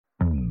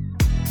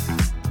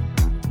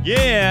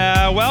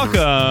Yeah,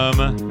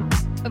 welcome.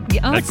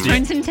 It's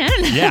Trends in 10.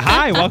 Yeah,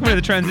 hi. Welcome to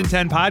the Trends in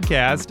 10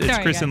 podcast. It's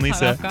Sorry, Chris and I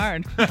Lisa.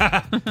 got caught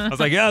off guard. I was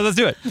like, yeah, let's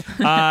do it.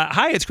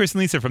 Hi, it's Chris and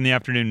Lisa from the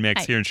Afternoon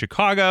Mix here in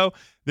Chicago.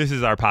 This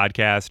is our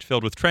podcast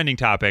filled with trending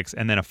topics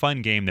and then a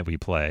fun game that we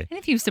play. And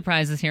a few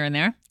surprises here and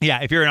there.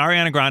 Yeah, if you're an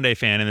Ariana Grande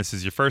fan and this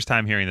is your first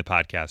time hearing the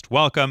podcast,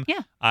 welcome. Yeah.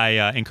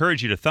 I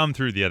encourage you to thumb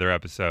through the other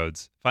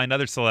episodes, find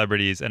other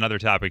celebrities and other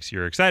topics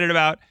you're excited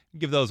about,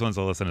 and give those ones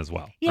a listen as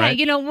well. Yeah, right?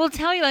 we'll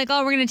tell you we're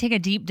going to take a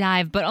deep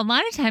dive, but a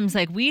lot of times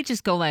we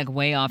just go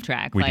way off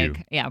track. We do.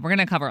 Yeah, we're going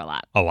to cover a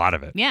lot. A lot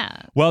of it. Yeah.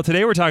 Well,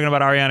 today we're talking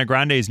about Ariana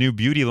Grande's new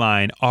beauty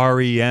line,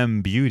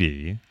 R.e.m.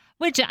 Beauty.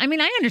 Which, I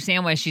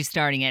understand why she's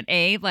starting it.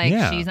 A,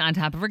 she's on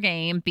top of her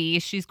game. B,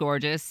 she's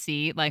gorgeous.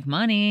 C,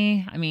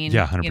 money.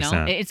 Yeah,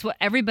 100%. It's what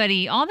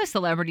everybody, all the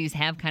celebrities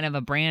have kind of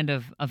a brand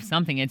of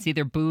something. It's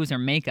either booze or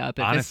makeup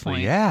at this point.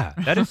 Honestly, yeah.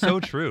 That is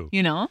so true.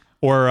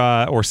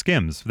 Or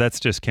Skims. That's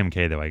just Kim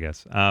K, though, I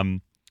guess.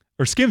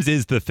 Or Skims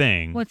is the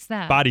thing. What's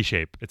that? Body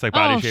shape. It's like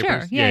body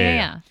shapers. Sure.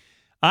 Yeah.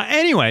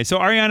 Anyway, so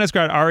Ariana's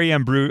got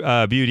R.e.m.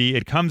 Beauty.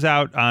 It comes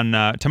out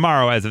on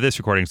tomorrow as of this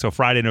recording, so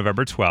Friday,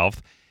 November 12th.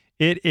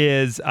 It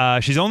is,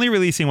 she's only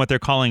releasing what they're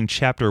calling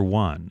Chapter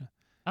 1.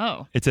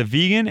 Oh. It's a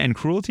vegan and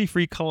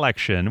cruelty-free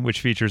collection which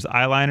features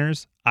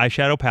eyeliners,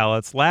 eyeshadow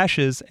palettes,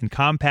 lashes, and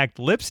compact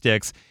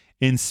lipsticks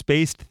in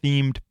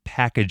space-themed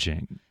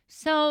packaging.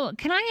 So,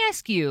 can I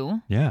ask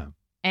you, Yeah.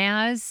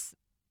 as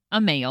a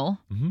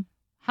male,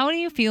 how do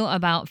you feel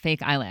about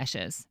fake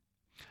eyelashes?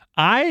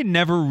 I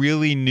never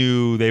really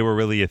knew they were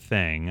really a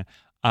thing.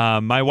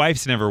 My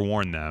wife's never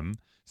worn them.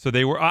 So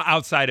they were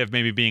outside of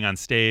maybe being on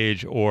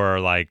stage or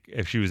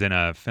if she was in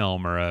a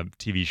film or a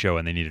TV show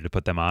and they needed to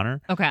put them on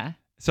her. Okay.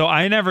 So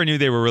I never knew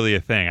they were really a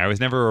thing. I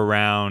was never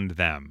around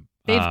them.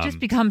 They've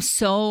just become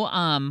so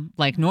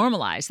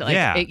normalized.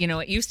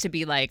 It used to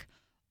be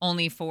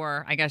only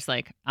for, I guess,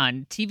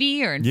 on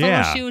TV or in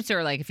photo shoots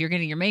or if you're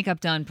getting your makeup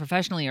done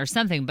professionally or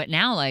something. But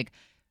now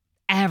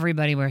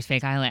everybody wears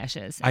fake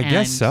eyelashes. I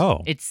guess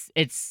so.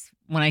 It's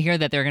when I hear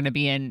that they're going to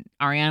be in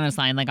Ariana's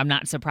line, I'm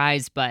not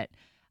surprised, but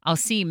I'll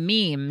see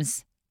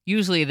memes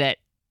usually that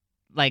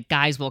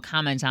guys will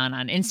comment on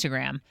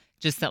Instagram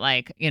just that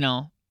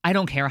I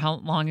don't care how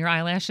long your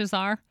eyelashes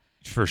are.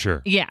 For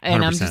sure. Yeah.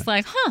 And 100%. I'm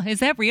just is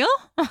that real?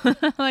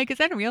 Is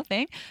that a real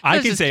thing? I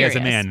can say curious.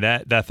 As a man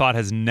that thought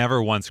has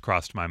never once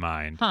crossed my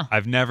mind. Huh.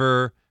 I've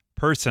never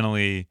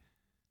personally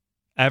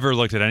ever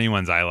looked at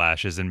anyone's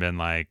eyelashes and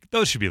been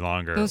those should be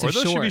longer those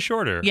should be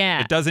shorter.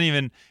 Yeah.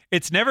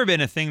 It's never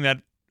been a thing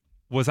that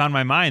was on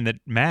my mind that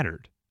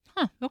mattered.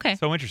 Huh, okay.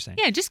 So interesting.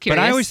 Yeah, just curious.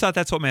 But I always thought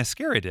that's what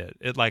mascara did.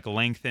 It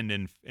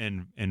lengthened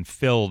and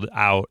filled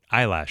out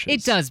eyelashes.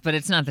 It does, but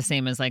it's not the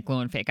same as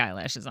gluing fake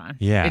eyelashes on.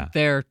 Yeah.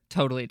 They're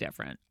totally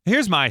different.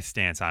 Here's my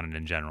stance on it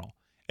in general.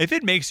 If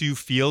it makes you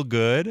feel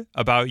good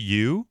about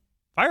you,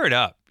 fire it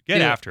up.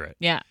 Get after it.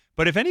 Yeah.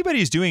 But if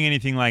anybody's doing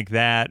anything like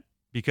that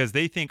because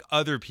they think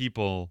other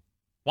people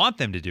want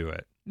them to do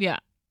it,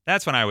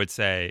 that's when I would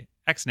say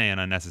ex-nay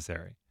and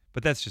unnecessary.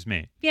 But that's just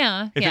me.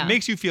 Yeah. If it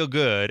makes you feel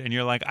good and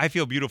you're I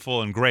feel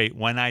beautiful and great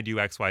when I do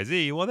X, Y,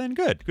 Z, well, then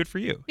good. Good for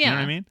you. Yeah. You know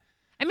what I mean?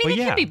 It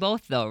can be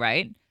both, though,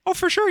 right? Oh,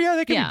 for sure. Yeah,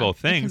 they can be both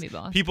things. It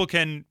can be both.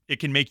 It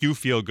can make you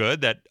feel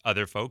good that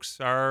other folks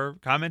are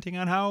commenting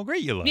on how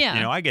great you look.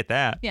 Yeah. I get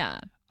that.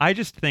 Yeah. I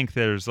just think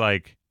there's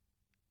I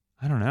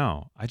don't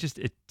know.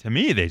 To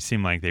me, they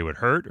seem like they would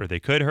hurt or they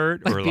could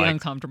hurt or be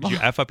uncomfortable. Did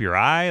you F up your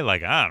eye?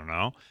 I don't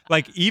know.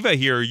 Eva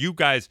here, you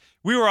guys,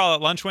 we were all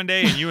at lunch one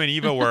day and you and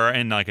Eva were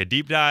in a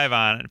deep dive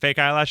on fake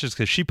eyelashes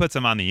because she puts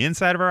them on the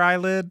inside of her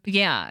eyelid.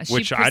 Yeah.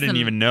 Which I didn't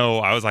even know.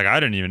 I was I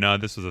didn't even know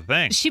this was a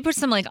thing. She puts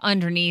them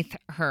underneath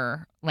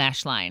her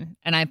lash line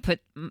and I put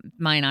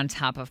mine on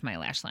top of my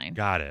lash line.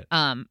 Got it.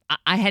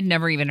 I had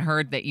never even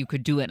heard that you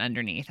could do it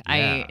underneath.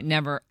 Yeah. I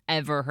never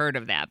ever heard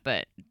of that,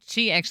 but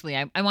she actually,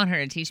 I want her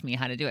to teach me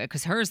how to do it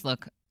because hers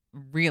look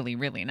really,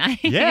 really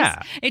nice.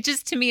 Yeah. It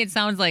just, to me, it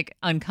sounds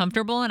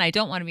uncomfortable and I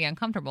don't want to be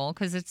uncomfortable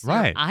because it's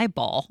right. your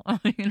eyeball.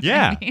 You know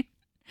yeah. what I mean?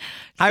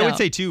 I would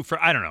say too,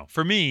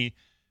 for me,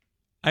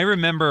 I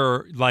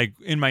remember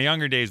in my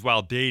younger days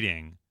while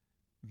dating,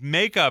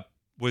 makeup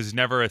was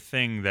never a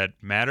thing that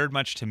mattered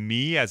much to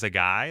me as a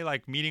guy,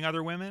 meeting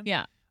other women.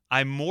 Yeah.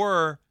 I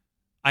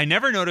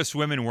never noticed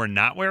women were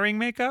not wearing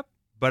makeup,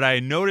 but I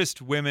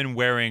noticed women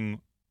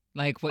wearing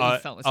what you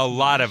felt was a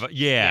lot of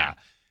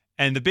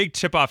And the big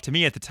tip off to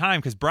me at the time,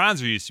 because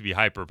bronzer used to be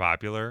hyper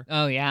popular.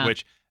 Oh yeah.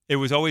 Which it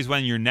was always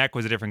when your neck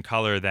was a different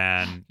color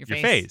than your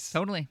face.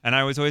 Totally. And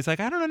I was always I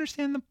don't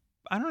understand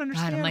God,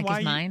 I'm why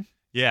is mine.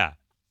 Yeah.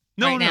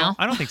 No, now?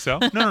 I don't think so.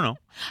 No.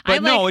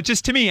 But no, it's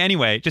just to me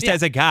anyway, just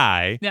as a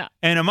guy. Yeah.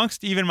 And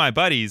amongst even my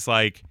buddies,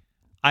 I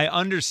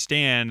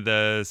understand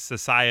the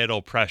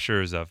societal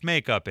pressures of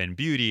makeup and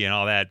beauty and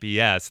all that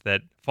BS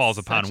that falls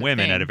upon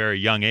women at a very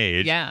young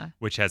age,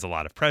 which has a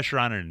lot of pressure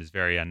on it and is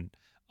very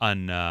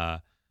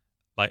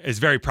is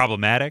very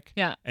problematic,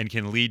 and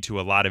can lead to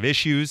a lot of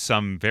issues.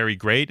 Some very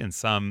great, and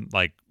some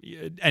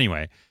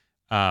anyway.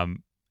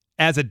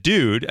 As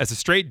a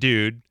straight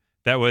dude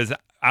that was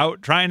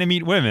out trying to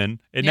meet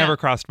women, it never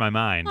crossed my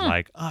mind.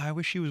 Like, oh, I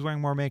wish she was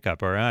wearing more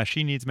makeup, or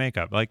she needs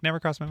makeup. Like, never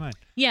crossed my mind.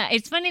 Yeah,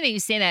 it's funny that you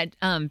say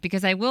that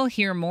because I will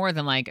hear more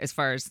than like as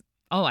far as,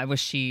 oh, I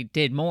wish she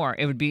did more.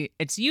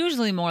 It's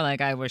usually more like,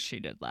 I wish she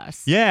did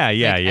less.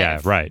 Yeah,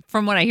 right.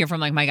 From what I hear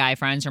from like my guy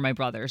friends or my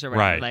brothers or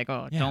whatever, like,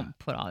 oh, don't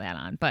put all that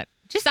on. But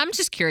I'm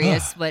just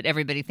curious what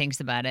everybody thinks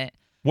about it.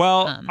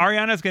 Well,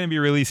 Ariana's going to be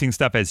releasing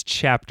stuff as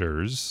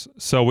chapters.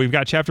 So we've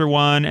got chapter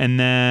 1 and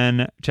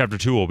then chapter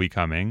 2 will be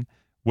coming,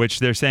 which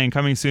they're saying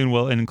coming soon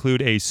will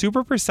include a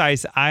super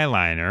precise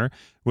eyeliner,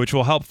 which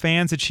will help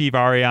fans achieve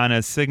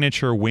Ariana's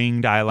signature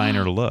winged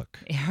eyeliner look.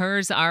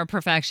 Hers are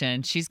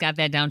perfection. She's got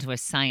that down to a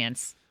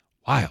science.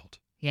 Wild.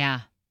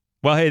 Yeah.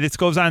 Well, hey, this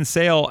goes on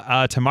sale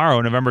tomorrow,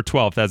 November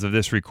 12th, as of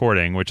this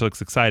recording, which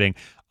looks exciting.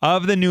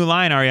 Of the new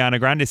line, Ariana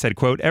Grande said,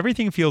 quote,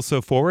 everything feels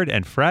so forward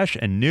and fresh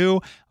and new.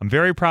 I'm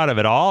very proud of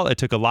it all. It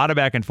took a lot of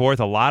back and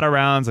forth, a lot of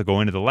rounds of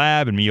going to the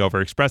lab and me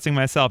overexpressing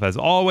myself as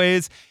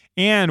always,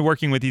 and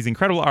working with these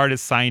incredible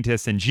artists,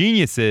 scientists, and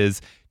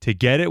geniuses to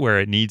get it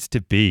where it needs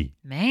to be.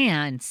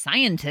 Man,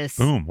 scientists.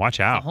 Boom, watch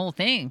out. The whole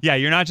thing. Yeah,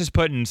 you're not just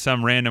putting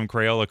some random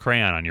Crayola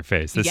crayon on your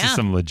face. This is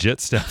some legit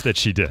stuff that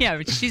she did.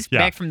 Yeah, she's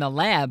back from the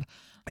lab.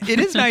 It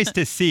is nice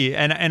to see,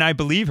 and I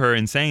believe her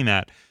in saying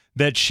that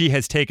she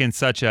has taken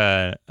such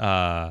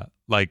a,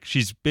 like,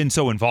 she's been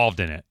so involved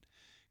in it.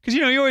 Because,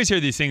 you always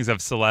hear these things of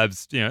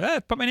celebs,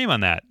 put my name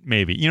on that,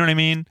 maybe. You know what I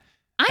mean?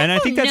 I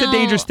think that's a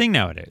dangerous thing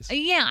nowadays.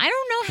 Yeah, I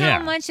don't know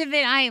how much of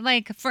it I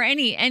like for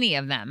any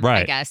of them,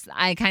 right. I guess.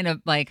 I kind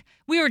of like,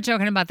 we were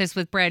joking about this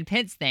with Brad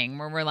Pitt's thing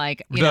where we're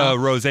like, the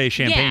rosé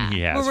champagne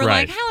he has, where we're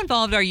like, how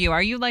involved are you?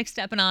 Are you like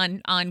stepping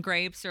on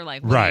grapes or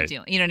like what are you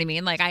doing? You know what I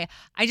mean? Like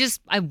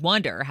I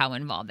wonder how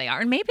involved they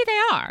are, and maybe they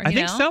are. I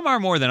think some are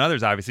more than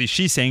others. Obviously,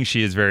 she's saying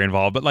she is very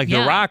involved, but like The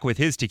Rock with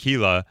his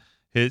tequila,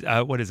 his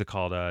what is it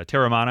called,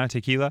 Terramana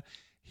tequila?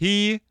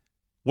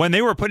 When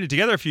they were putting it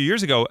together a few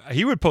years ago,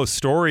 he would post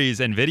stories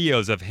and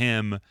videos of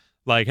him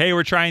like, hey,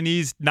 we're trying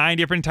these 9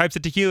 different types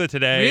of tequila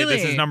today. Really?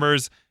 This is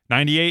numbers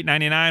 98,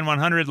 99,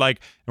 100. Like,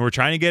 and we're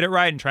trying to get it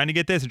right and trying to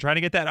get this and trying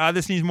to get that.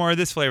 This needs more of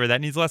this flavor. That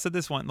needs less of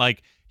this one.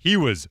 Like, he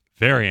was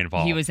very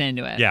involved. He was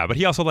into it. Yeah, but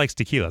he also likes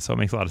tequila, so it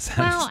makes a lot of sense.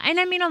 Well, and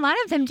I mean, a lot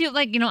of them do.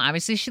 Like,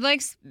 obviously she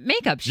likes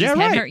makeup. She's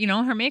had her,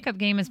 her makeup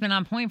game has been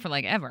on point for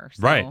like ever.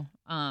 So, right.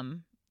 I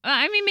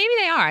mean, maybe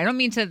they are. I don't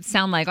mean to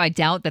sound like I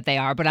doubt that they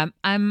are, but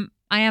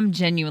I am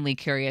genuinely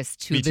curious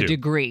to the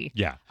degree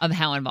of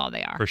how involved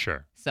they are. For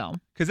sure. So,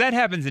 because that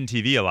happens in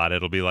TV a lot.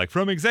 It'll be like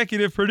from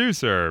executive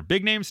producer,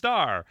 big name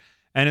star.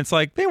 And it's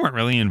like they weren't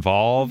really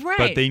involved,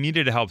 but they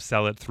needed to help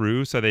sell it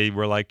through. So they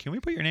were like, can we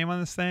put your name on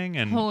this thing?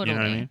 And totally. You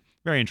know what I mean?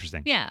 Very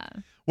interesting. Yeah.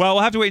 Well,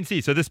 we'll have to wait and see.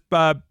 So this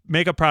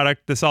makeup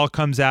product, this all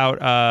comes out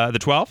the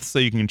 12th. So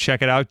you can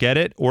check it out, get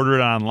it, order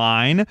it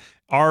online.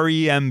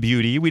 R.e.m.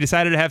 Beauty. We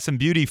decided to have some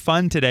beauty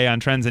fun today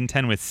on Trends in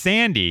 10 with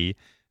Sandy.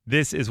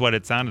 This is what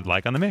it sounded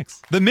like on The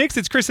Mix. The Mix,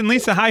 it's Chris and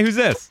Lisa. Hi, who's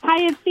this?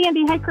 Hi, it's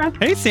Sandy. Hi, Chris.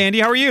 Hey, Sandy,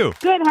 how are you?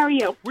 Good, how are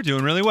you? We're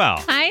doing really well.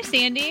 Hi,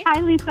 Sandy. Hi,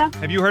 Lisa.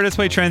 Have you heard us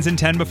play Trends in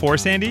 10 before,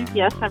 Sandy?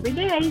 Yes, every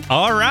day.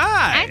 All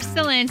right.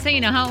 Excellent. So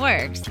you know how it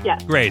works.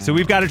 Yes. Great. So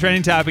we've got a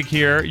trending topic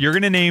here. You're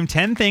going to name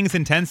 10 things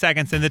in 10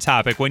 seconds in the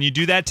topic. When you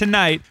do that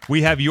tonight,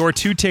 we have your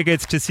 2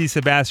 tickets to see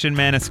Sebastian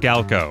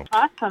Maniscalco.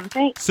 Awesome.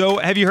 Thanks. So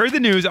have you heard the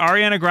news?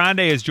 Ariana Grande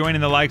is joining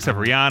the likes of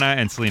Rihanna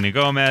and Selena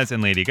Gomez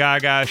and Lady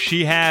Gaga.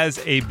 She has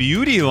a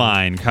beauty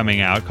line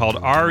coming out called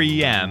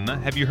R.e.m.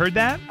 Have you heard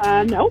that?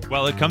 No.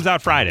 Well, it comes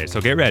out Friday,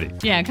 so get ready.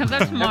 Yeah, it comes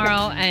out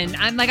tomorrow, and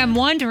I'm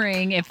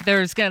wondering if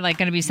there's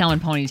gonna be selling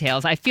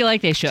ponytails. I feel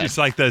like they should. Just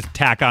like the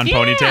tack-on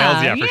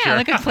ponytails, yeah, for sure.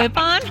 Like a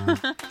clip-on.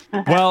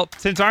 Well,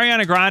 since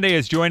Ariana Grande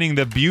is joining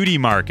the beauty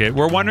market,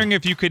 we're wondering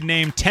if you could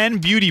name 10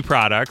 beauty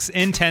products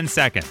in 10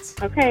 seconds.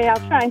 Okay, I'll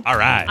try. All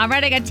right. All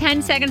right, I got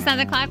 10 seconds on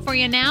the clock for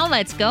you now.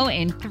 Let's go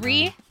in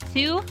 3,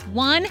 2,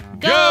 1,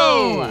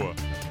 go!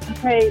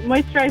 Okay,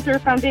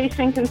 moisturizer,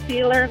 foundation,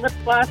 concealer, lip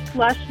gloss,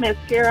 blush,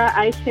 mascara,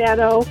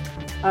 eyeshadow,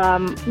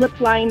 lip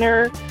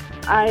liner,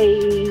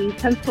 eye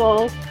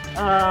pencil.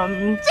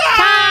 Time!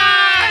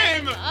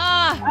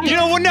 You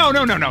know what?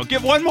 No.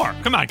 Give one more.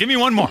 Come on, give me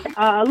one more.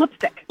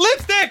 Lipstick.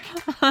 Lipstick!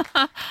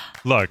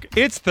 Look,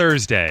 it's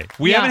Thursday.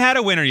 We haven't had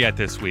a winner yet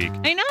this week.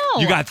 I know.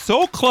 You got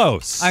so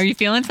close. Are you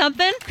feeling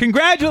something?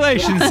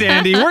 Congratulations,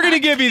 Sandy. We're going to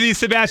give you these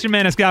Sebastian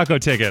Maniscalco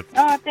tickets.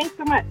 Thanks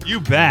so much. You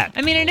bet.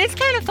 I mean, it is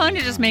kind of fun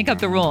to just make up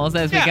the rules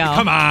as we go.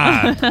 Come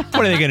on. What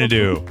are they going to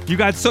do?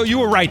 You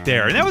were right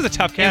there, and that was a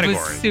tough category. It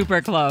was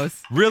super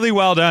close. Really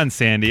well done,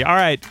 Sandy. All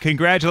right,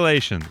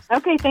 congratulations.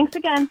 Okay, thanks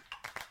again.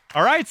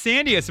 All right,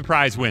 Sandy, a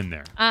surprise win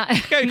there.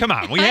 Okay, come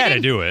on. We had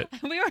to do it.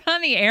 We were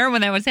on the air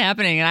when that was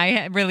happening, and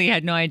I really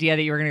had no idea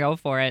that you were going to go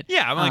for it.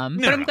 Yeah, I'm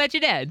like, but I'm glad you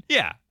did.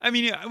 Yeah. I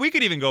mean, we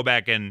could even go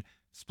back and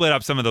split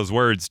up some of those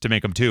words to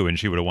make them 2, and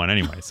she would have won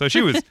anyway. So she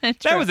was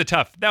that was a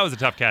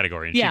tough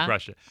category, and she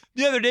crushed it.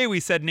 The other day we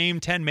said name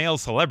 10 male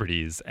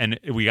celebrities, and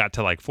we got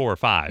to like 4 or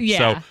 5.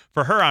 Yeah. So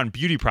for her on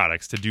beauty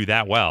products to do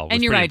that well, was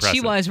and you're pretty right, impressive.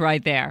 she was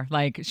right there.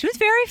 Like she was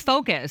very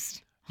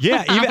focused.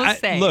 Yeah, even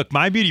say. look,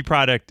 my beauty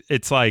product,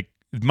 it's like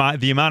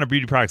the amount of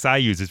beauty products I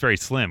use is very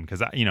slim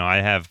because I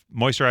have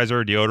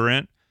moisturizer,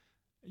 deodorant,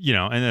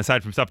 and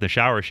aside from stuff in the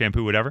shower,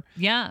 shampoo, whatever.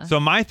 Yeah. So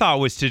my thought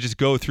was to just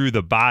go through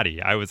the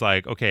body. I was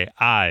like, okay,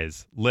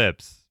 eyes,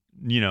 lips,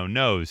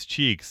 nose,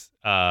 cheeks,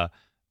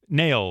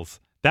 nails.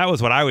 That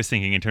was what I was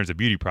thinking in terms of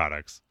beauty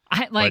products.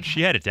 But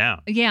she had it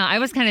down. Yeah, I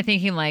was kind of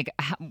thinking like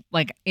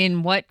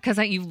in what, because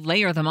you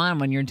layer them on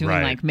when you're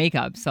doing like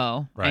makeup.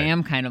 So I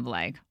am kind of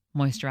like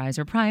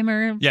moisturizer,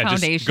 primer,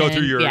 foundation. Just go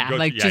through your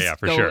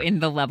go sure. in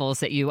the levels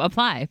that you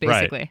apply,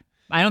 basically. Right.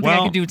 I don't think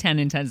I could do 10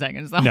 in 10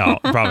 seconds, though. No,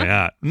 probably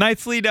not.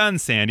 Nicely done,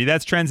 Sandy.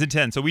 That's Trends in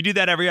 10. So we do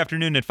that every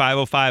afternoon at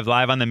 5:05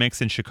 live on The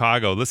Mix in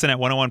Chicago. Listen at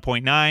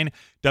 101.9,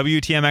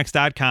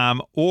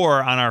 WTMX.com,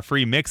 or on our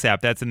free Mix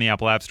app. That's in the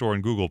Apple App Store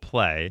and Google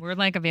Play. We're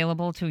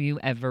available to you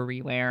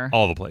everywhere.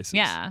 All the places.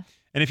 Yeah.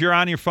 And if you're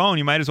on your phone,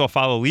 you might as well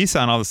follow Lisa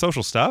on all the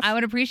social stuff. I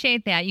would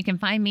appreciate that. You can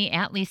find me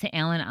at Lisa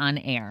Allen on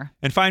air.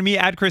 And find me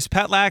at Chris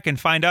Petlak, and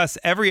find us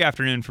every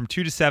afternoon from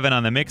 2 to 7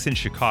 on The Mix in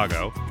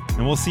Chicago.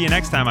 And we'll see you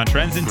next time on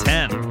Trends in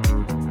 10.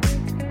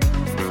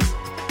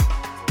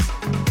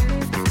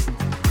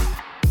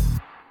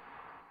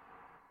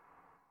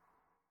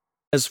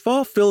 As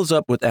fall fills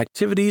up with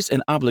activities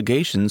and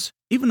obligations,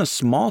 even a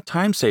small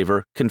time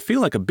saver can feel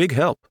like a big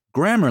help.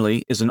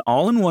 Grammarly is an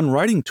all-in-one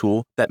writing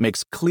tool that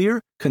makes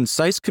clear,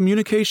 concise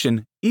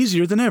communication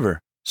easier than ever,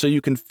 so you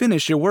can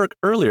finish your work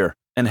earlier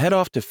and head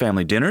off to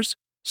family dinners,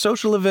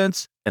 social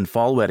events, and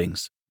fall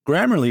weddings.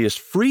 Grammarly is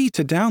free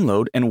to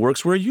download and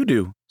works where you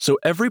do, so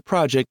every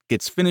project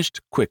gets finished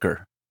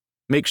quicker.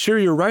 Make sure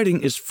your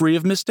writing is free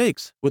of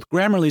mistakes with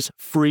Grammarly's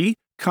free,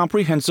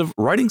 comprehensive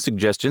writing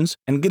suggestions,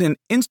 and get an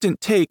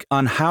instant take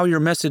on how your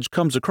message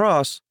comes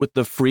across with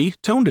the free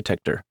tone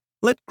detector.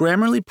 Let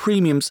Grammarly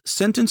Premium's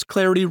sentence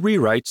clarity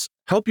rewrites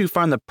help you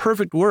find the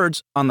perfect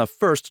words on the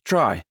first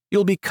try.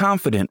 You'll be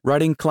confident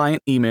writing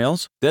client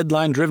emails,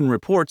 deadline-driven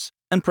reports,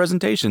 and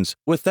presentations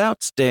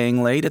without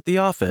staying late at the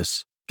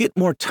office. Get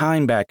more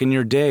time back in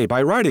your day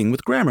by writing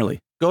with Grammarly.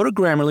 Go to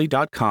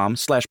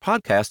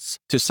Grammarly.com/podcasts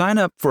to sign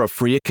up for a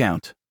free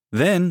account.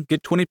 Then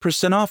get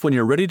 20% off when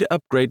you're ready to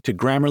upgrade to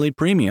Grammarly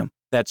Premium.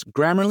 That's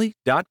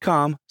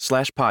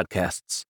Grammarly.com/podcasts.